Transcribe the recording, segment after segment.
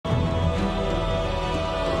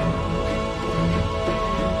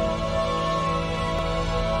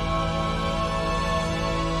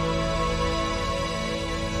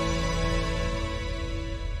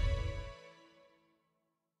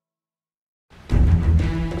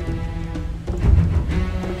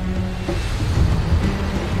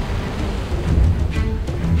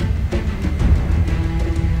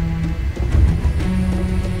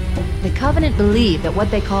Covenant believe that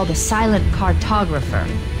what they call the Silent Cartographer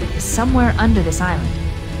is somewhere under this island.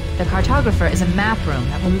 The Cartographer is a map room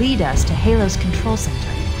that will lead us to Halo's control center.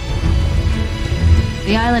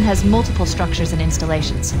 The island has multiple structures and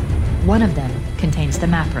installations. One of them contains the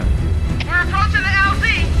map room. We're approaching the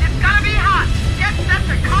LZ. It's gonna be hot. Get set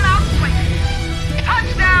to cut out swinging.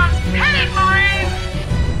 Touchdown! Hit it, Marines!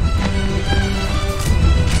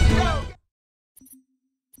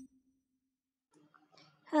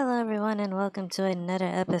 Hello everyone and welcome to another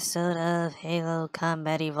episode of Halo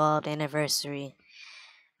Combat Evolved Anniversary.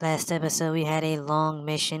 Last episode we had a long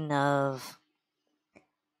mission of...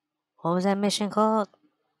 What was that mission called?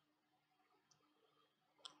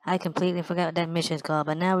 I completely forgot what that mission's called,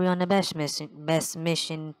 but now we're on the best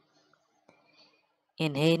mission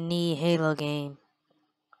in any Halo game.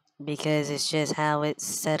 Because it's just how it's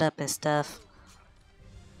set up and stuff.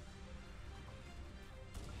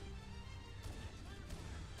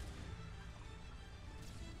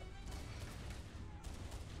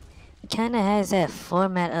 It kinda has that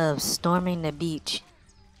format of storming the beach.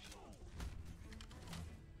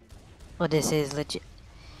 Well, this is legit.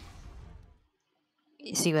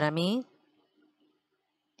 You see what I mean?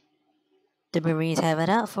 The Marines have it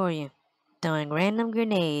out for you. Throwing random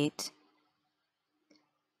grenades.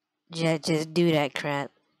 Just do that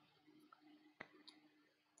crap.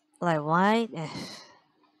 Like, why?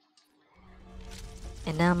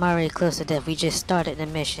 And now I'm already close to death. We just started the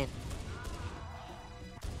mission.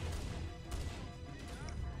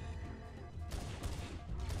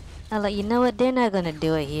 I'm like, you know what? They're not gonna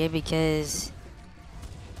do it here because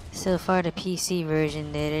so far the PC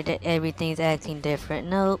version did it. Everything's acting different.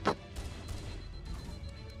 Nope.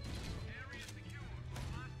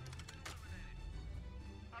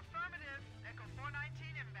 Affirmative. Echo 419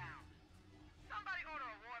 inbound. Somebody order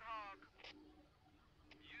a Warthog.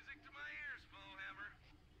 Music to my ears, Flowhammer.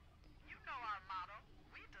 You know our motto.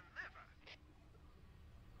 We deliver.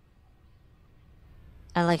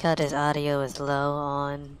 I like how this audio is low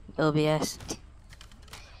on OBS.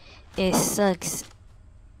 It sucks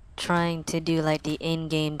trying to do like the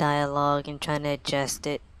in-game dialogue and trying to adjust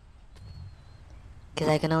it. Cause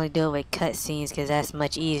I can only do it with cutscenes cause that's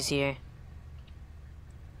much easier.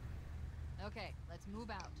 Okay, let's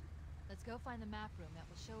move out. Let's go find the map room that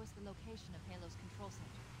will show us the location of Halo's control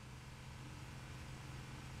center.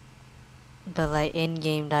 But like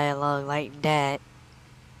in-game dialogue like that,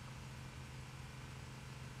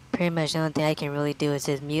 pretty much the only thing I can really do is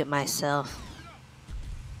just mute myself.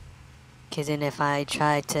 Cause then if I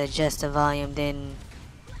try to adjust the volume, then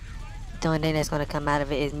the only thing that's gonna come out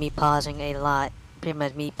of it is me pausing a lot. Pretty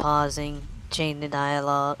much me pausing, changing the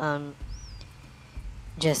dialogue,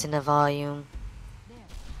 adjusting the volume, There,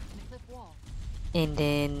 in the cliff wall. and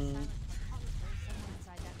then Silent Cartographer is somewhere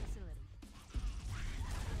inside that facility.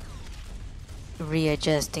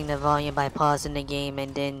 readjusting the volume by pausing the game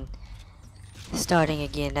and then starting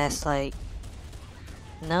again. That's like,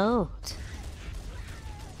 no.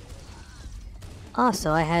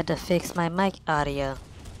 Also, I had to fix my mic audio.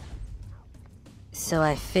 So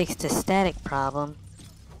I fixed the static problem,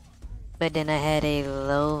 but then I had a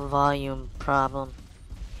low volume problem.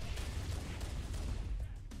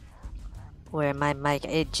 Where my mic,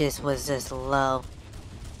 it just was just low.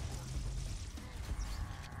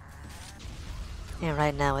 And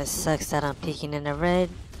right now it sucks that I'm peeking in the red.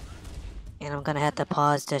 And I'm gonna have to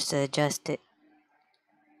pause just to adjust it.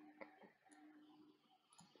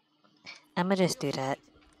 I'ma just do that.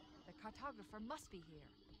 The cartographer must be here.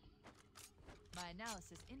 My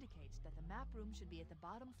analysis indicates that the map room should be at the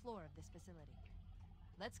bottom floor of this facility.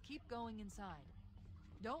 Let's keep going inside.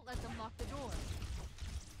 Don't let them lock the doors.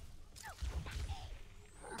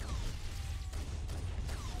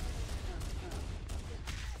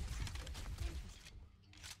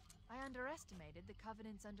 I underestimated the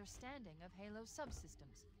Covenant's understanding of Halo's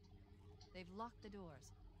subsystems. They've locked the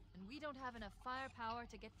doors, and we don't have enough firepower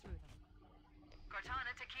to get through them.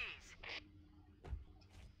 Cortana to Keys.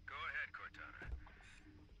 Go ahead, Cortana.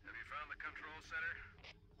 Have you found the control center?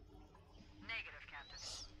 Negative, Captain.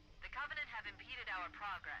 The Covenant have impeded our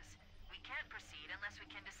progress. We can't proceed unless we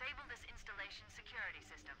can disable this installation's security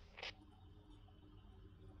system.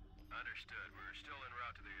 Understood. We're still en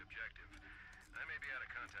route to the objective. I may be out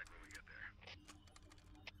of contact when we get there.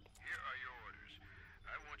 Here are your orders.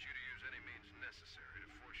 I want you to use any means necessary to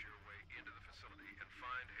force your way into the facility and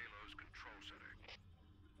find Halo's control center.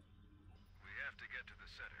 We have to get to the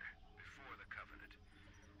center before the Covenant.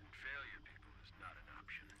 And failure, people, is not an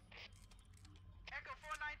option. Echo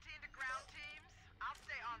 419 to ground teams. I'll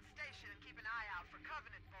stay on station and keep an eye out for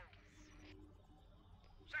Covenant bogies.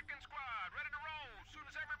 Second squad, ready to roll as soon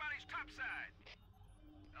as everybody's topside.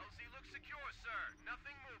 LZ looks secure, sir.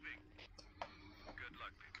 Nothing moving. Good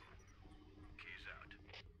luck, people. Keys out.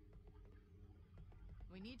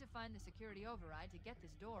 We need to find the security override to get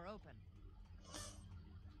this door open.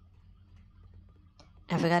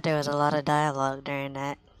 I forgot there was a lot of dialogue during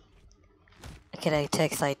that. I could have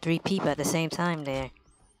text like 3 people at the same time there.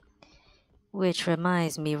 Which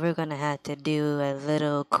reminds me, we're gonna have to do a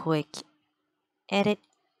little quick edit.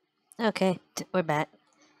 Okay, we're back.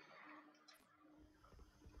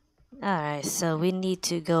 Alright, so we need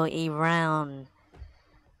to go around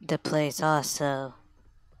the place also.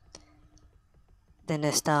 The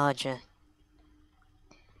nostalgia.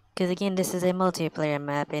 Because again, this is a multiplayer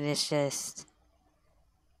map and it's just...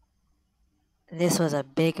 This was a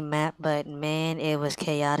big map, but man, it was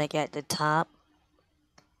chaotic at the top.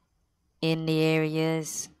 In the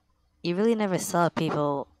areas. You really never saw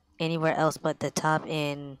people anywhere else but the top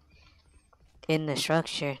in the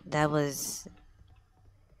structure. That was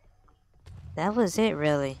it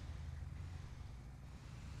really.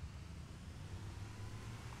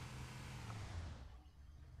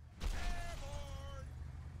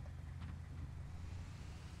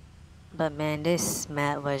 But man, this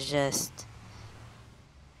map was just...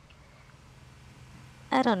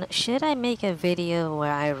 I don't know, should I make a video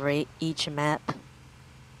where I rate each map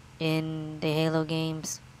in the Halo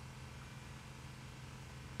games?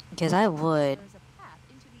 Because I would. There is a path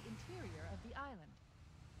into the interior of the island.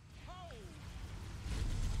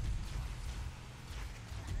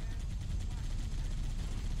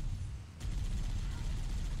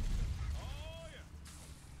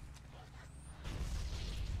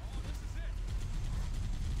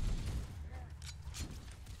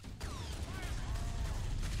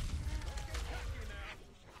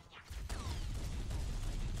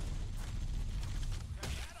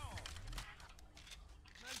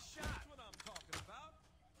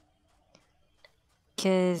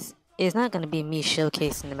 Because it's not going to be me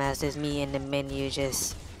showcasing them as it's me in the menu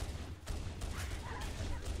just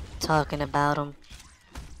talking about them.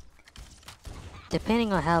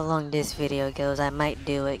 Depending on how long this video goes, I might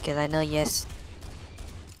do it. Because I know yesterday's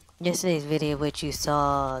video, which you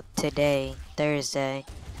saw today, Thursday,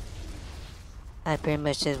 I pretty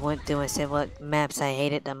much just went through and said what maps I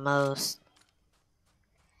hated the most.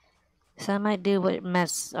 So I might do what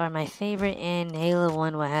maps are my favorite, and Halo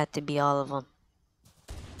 1 will have to be all of them.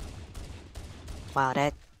 Wow,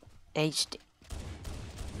 that HD.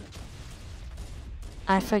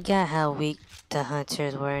 I forgot how weak the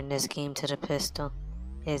hunters were in this game to the pistol.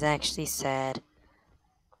 It's actually sad.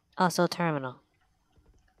 Also, terminal.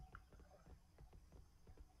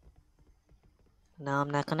 No, I'm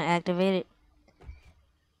not gonna activate it.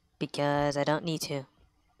 Because I don't need to.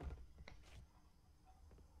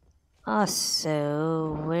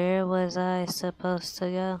 Also, where was I supposed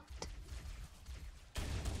to go?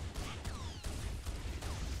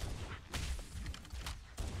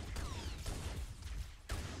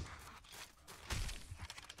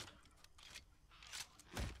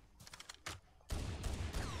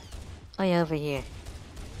 Oh yeah, over here.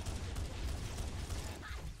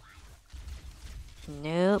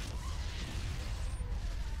 Nope.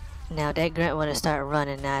 Now that grunt would have started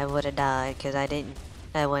running, I would have died because I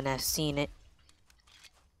wouldn't have seen it.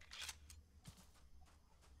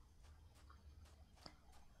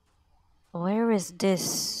 Where is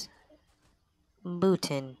this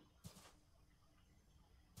Bhutan?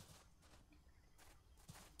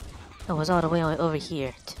 Oh, it was all the way over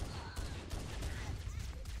here.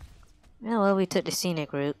 Oh well, we took the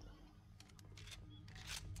scenic route.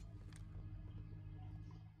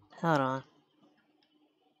 Hold on.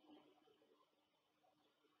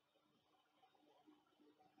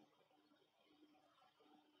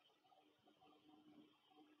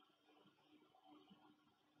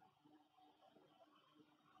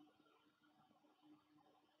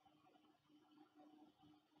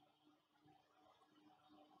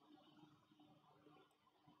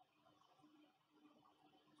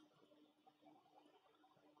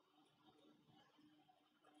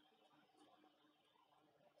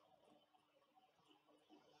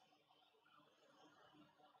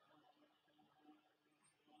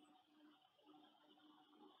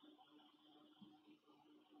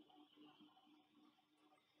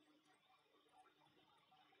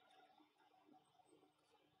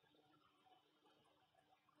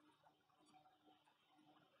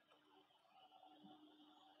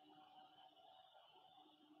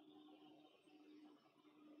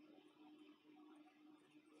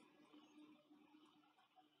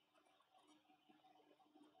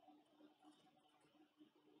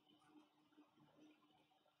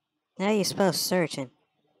 How you spell searching?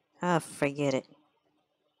 Oh, forget it.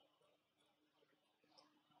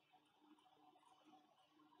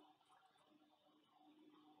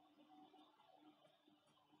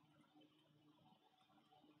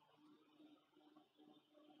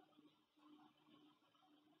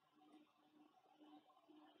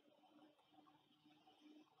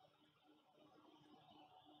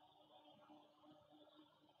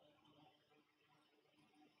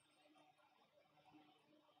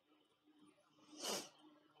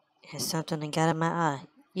 There's something that got in my eye.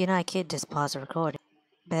 You know, I can't just pause the recording.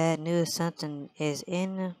 Bad news, something is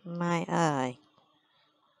in my eye.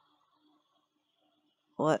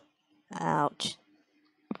 What? Ouch.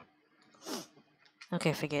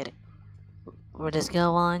 Okay, forget it. We'll just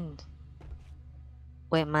go on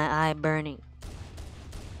with my eye burning.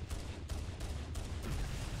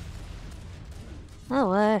 Oh,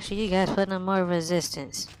 well, actually, you guys put on more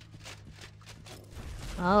resistance.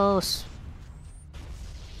 Oh,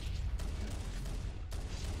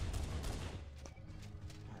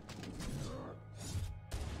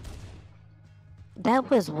 that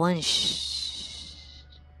was one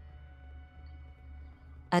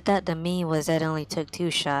I thought the meme was that it only took 2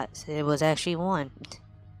 shots. It was actually 1.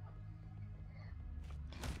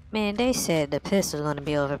 Man, they said the pistol's gonna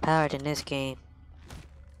be overpowered in this game.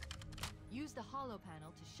 Use the holo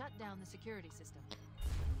panel to shut down the security system.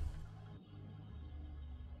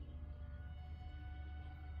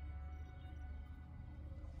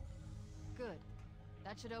 Good.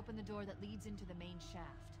 That should open the door that leads into the main shaft.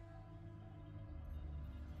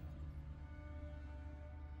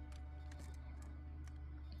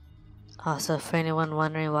 Also, for anyone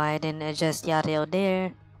wondering why I didn't adjust the audio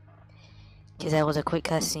there, because that was a quick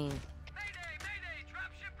cutscene. Mayday! Mayday!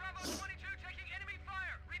 Dropship Bravo 22 taking enemy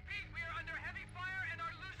fire! Repeat, we are under heavy fire and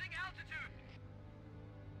are losing altitude!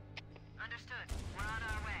 Understood. We're on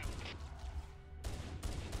our way.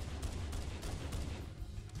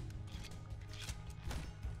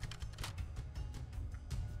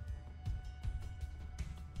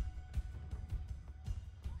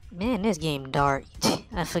 Man, this game dark.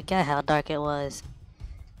 I forgot how dark it was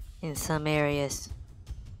in some areas.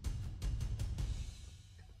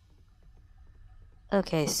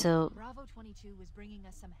 Okay, so Bravo 22 was bringing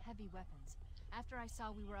us some heavy weapons. After I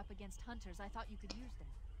saw we were up against hunters, I thought you could use them.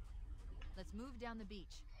 Let's move down the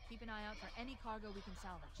beach. Keep an eye out for any cargo we can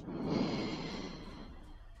salvage.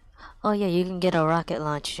 oh yeah, you can get a rocket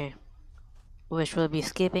launcher, which we'll be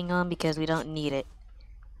skipping on because we don't need it.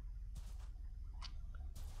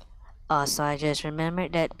 Also, I just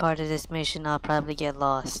remembered that part of this mission I'll probably get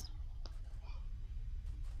lost.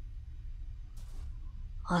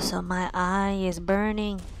 Also, my eye is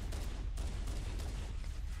burning.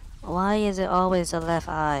 Why is it always the left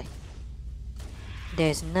eye?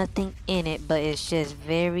 There's nothing in it, but it's just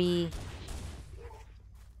very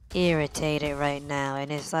irritated right now,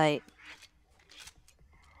 and it's like,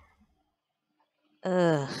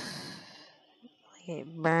 ugh, like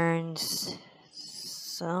it burns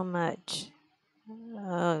so much.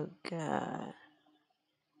 Oh god.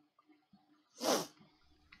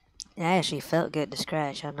 It actually felt good to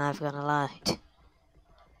scratch, I'm not gonna lie.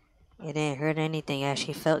 It didn't hurt anything, it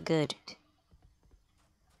actually felt good.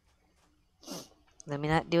 Let me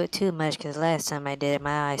not do it too much, because last time I did it,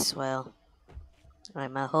 my eye swelled.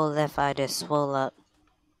 Like, my whole left eye just swelled up.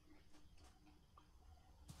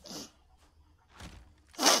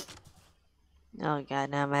 Oh god,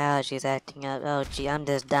 now my allergies acting up. Oh gee, I'm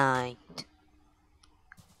just dying.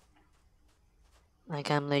 Like,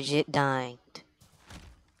 I'm legit dying.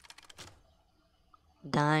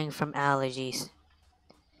 Dying from allergies.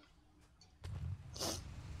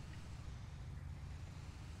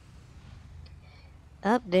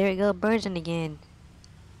 Up, there we go, bursting again.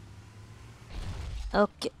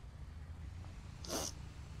 Okay.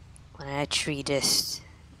 Well, that tree just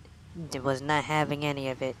was not having any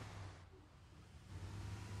of it.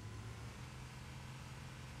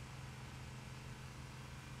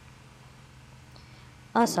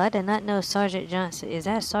 Also, I did not know Sergeant Johnson. Is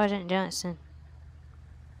that Sergeant Johnson?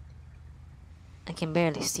 I can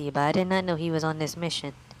barely see, but I did not know he was on this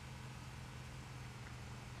mission.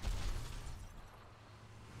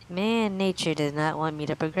 Man, nature does not want me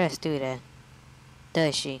to progress, do they?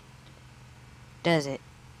 Does she? Does it?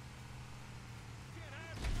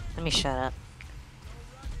 Let me shut up.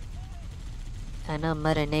 I know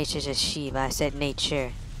Mother Nature's a she, but I said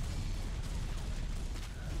nature.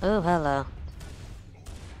 Oh, hello.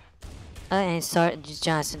 And Sergeant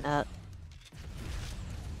Johnson up.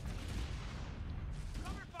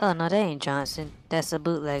 Oh, no, that ain't Johnson. That's a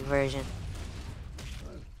bootleg version.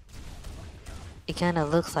 It kind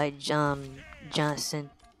of looks like Johnson.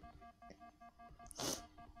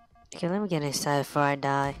 Okay, let me get inside before I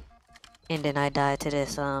die. And then I die to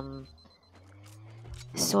this,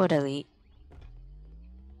 Sword Elite.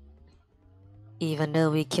 Even though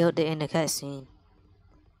we killed it in the cutscene.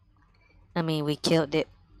 I mean, we killed it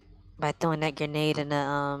by throwing that grenade in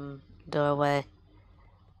the, doorway.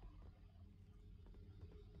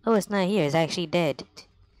 Oh, it's not here. It's actually dead.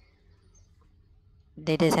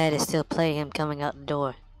 They just had to still play him coming out the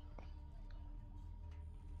door.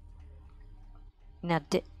 Now,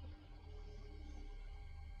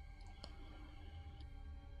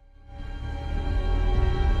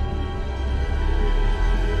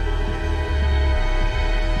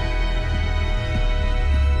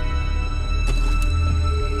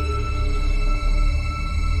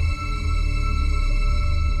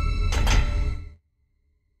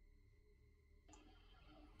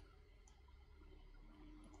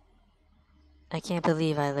 I can't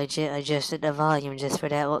believe I legit adjusted the volume just for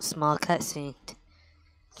that small cutscene.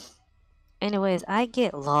 Anyways, I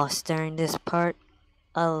get lost during this part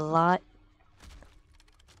a lot.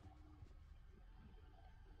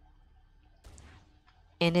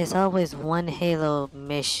 And it's always one Halo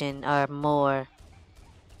mission or more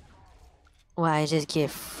where I just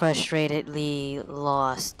get frustratedly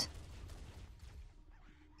lost.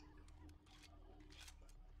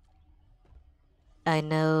 I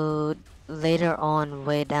know later on,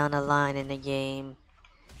 way down the line in the game,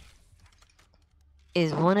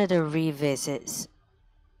 is one of the revisits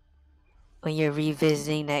when you're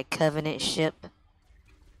revisiting that Covenant ship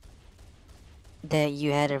that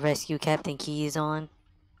you had to rescue Captain Keyes on.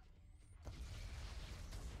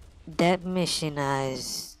 That mission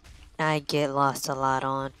I get lost a lot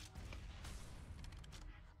on.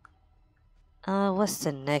 What's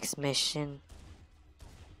the next mission?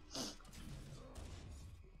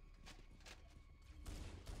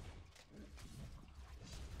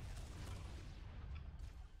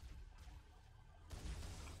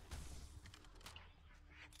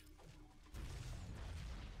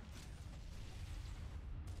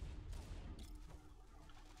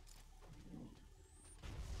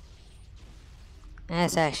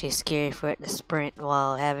 That's actually scary for it to sprint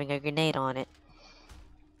while having a grenade on it.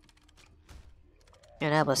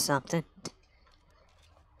 And that was something.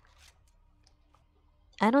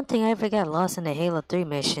 I don't think I ever got lost in the Halo 3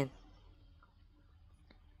 mission.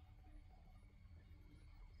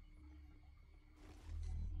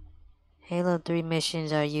 Halo 3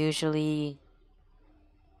 missions are usually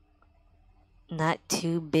not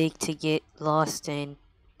too big to get lost in.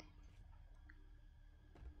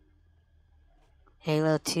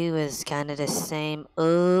 Halo 2 is kind of the same.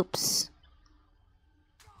 Oops.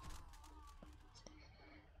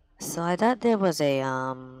 So I thought there was a,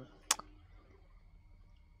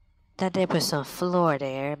 thought there was some floor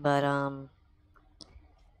there, but,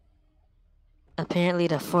 apparently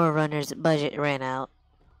the Forerunner's budget ran out.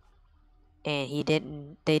 And they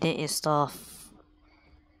didn't install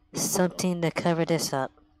something to cover this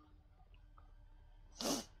up.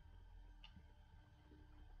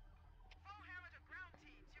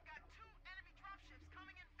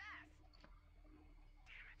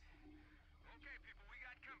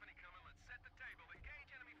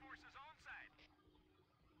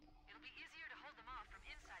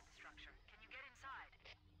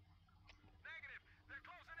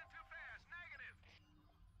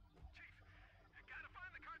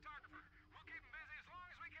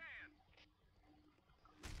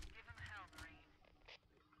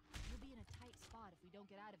 Don't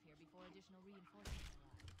get out of here before additional reinforcements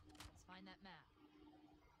arrive. Let's find that map.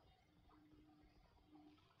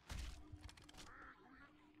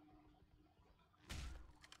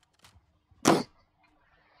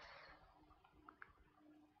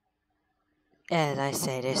 As I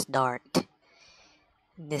said, it's dark.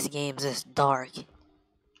 This game's just dark.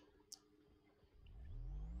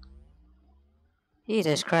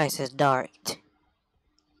 Jesus Christ, it's dark.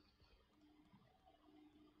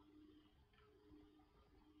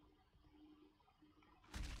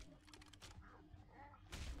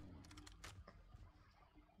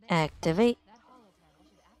 Activate. That holo panel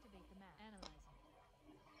should activate the map. Analyzing.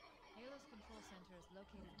 Halo's control center is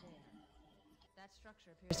located there. That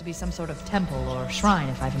structure appears to be some sort of temple or shrine,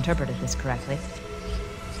 if I've interpreted this correctly.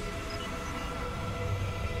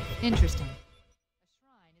 Interesting. A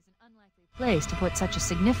shrine is an unlikely place to put such a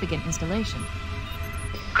significant installation.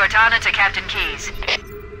 Cortana to Captain Keyes.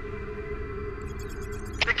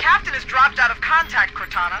 The captain has dropped out of contact,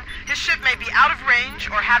 Cortana. His ship may be out of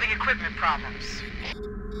range or having equipment problems.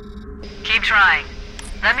 Keep trying.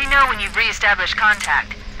 Let me know when you've re-established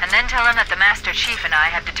contact, and then tell him that the Master Chief and I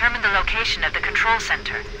have determined the location of the control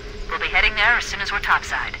center. We'll be heading there as soon as we're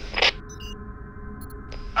topside.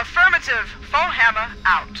 Affirmative. Foehammer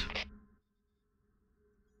out.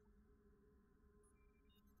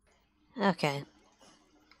 Okay.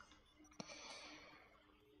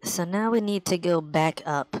 So now we need to go back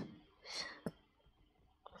up.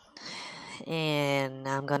 And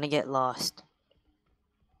I'm gonna get lost.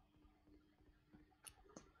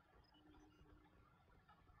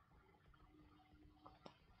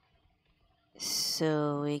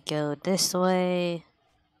 So we go this way.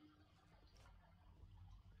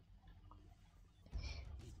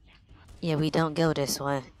 Yeah, we don't go this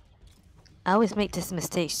way. I always make this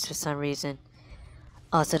mistake for some reason.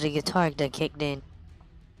 Also, the guitar done kicked in.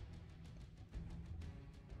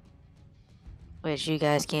 Which you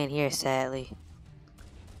guys can't hear, sadly.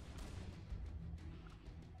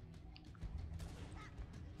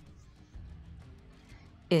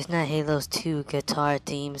 It's not Halo's 2 guitar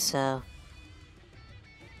theme, so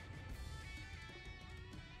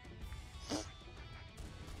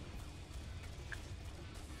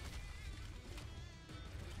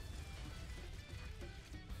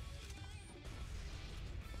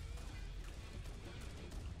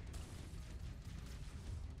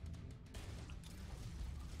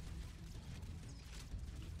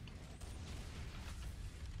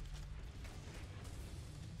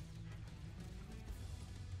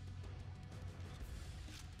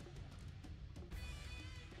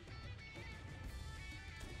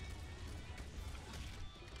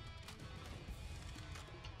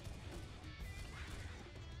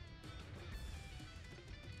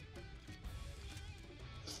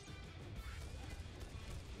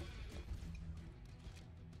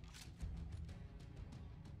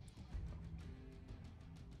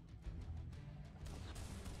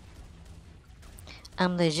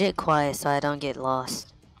I'm legit quiet so I don't get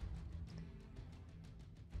lost.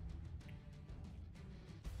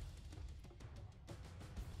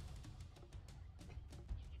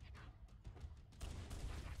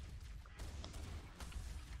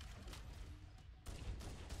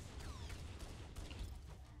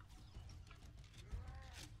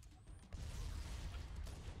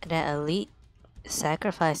 That elite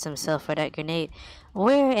sacrificed himself for that grenade.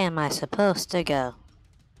 Where am I supposed to go?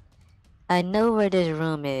 I know where this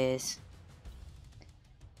room is.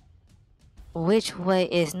 Which way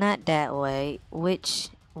is not that way? Which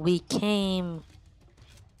we came...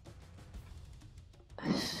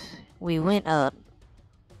 We went up.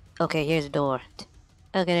 Okay, here's the door.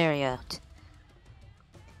 Okay, there we go.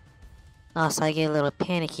 Also, I get a little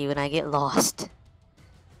panicky when I get lost.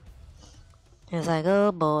 It's like,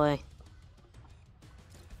 oh boy.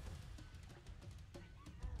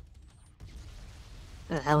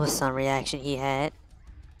 That was some reaction he had.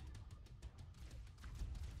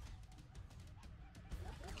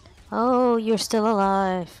 Oh, you're still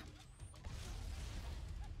alive.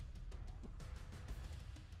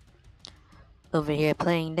 Over here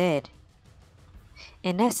playing dead.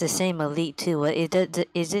 And that's the same elite too. What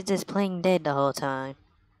is it just playing dead the whole time?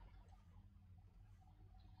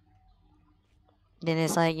 Then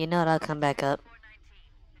it's like, you know what, I'll come back up. 419.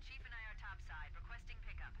 The chief and I are topside, requesting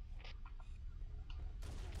pickup.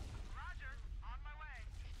 Roger, on my way.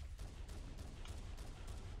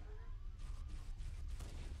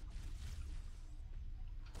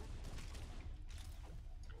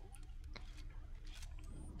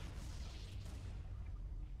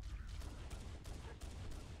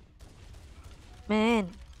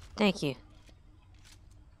 Man, thank you.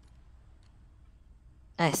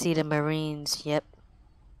 I see the Marines, yep.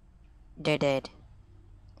 They're dead.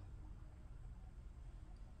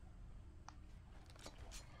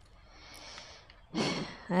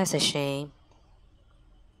 That's a shame.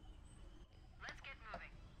 Let's get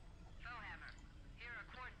moving. Bowhammer, here are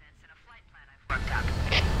coordinates and a flight plan I've worked up.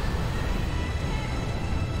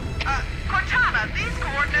 Cortana, these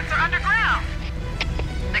coordinates are underground.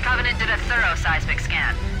 The Covenant did a thorough seismic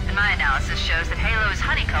scan, and my analysis shows that Halo is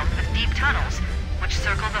honeycombed with deep tunnels, which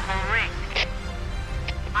circle the whole ring.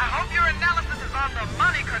 I hope your analysis is on the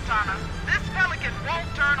money, Cortana. This Pelican won't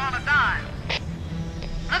turn on a dime.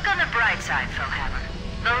 Look on the bright side, Philhammer.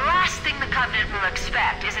 The last thing the Covenant will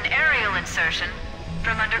expect is an aerial insertion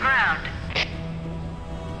from underground.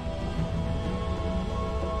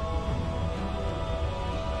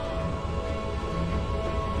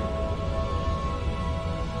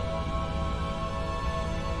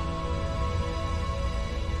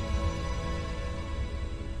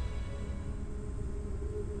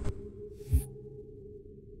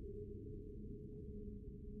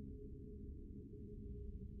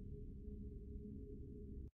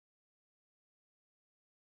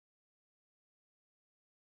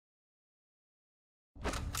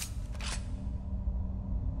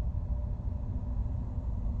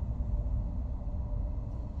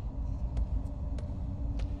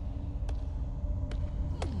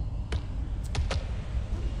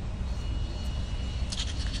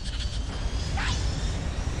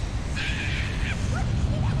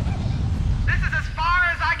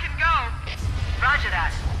 Roger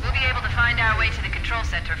that. We'll be able to find our way to the control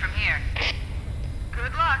center from here.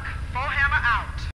 Good luck. Bowhammer out.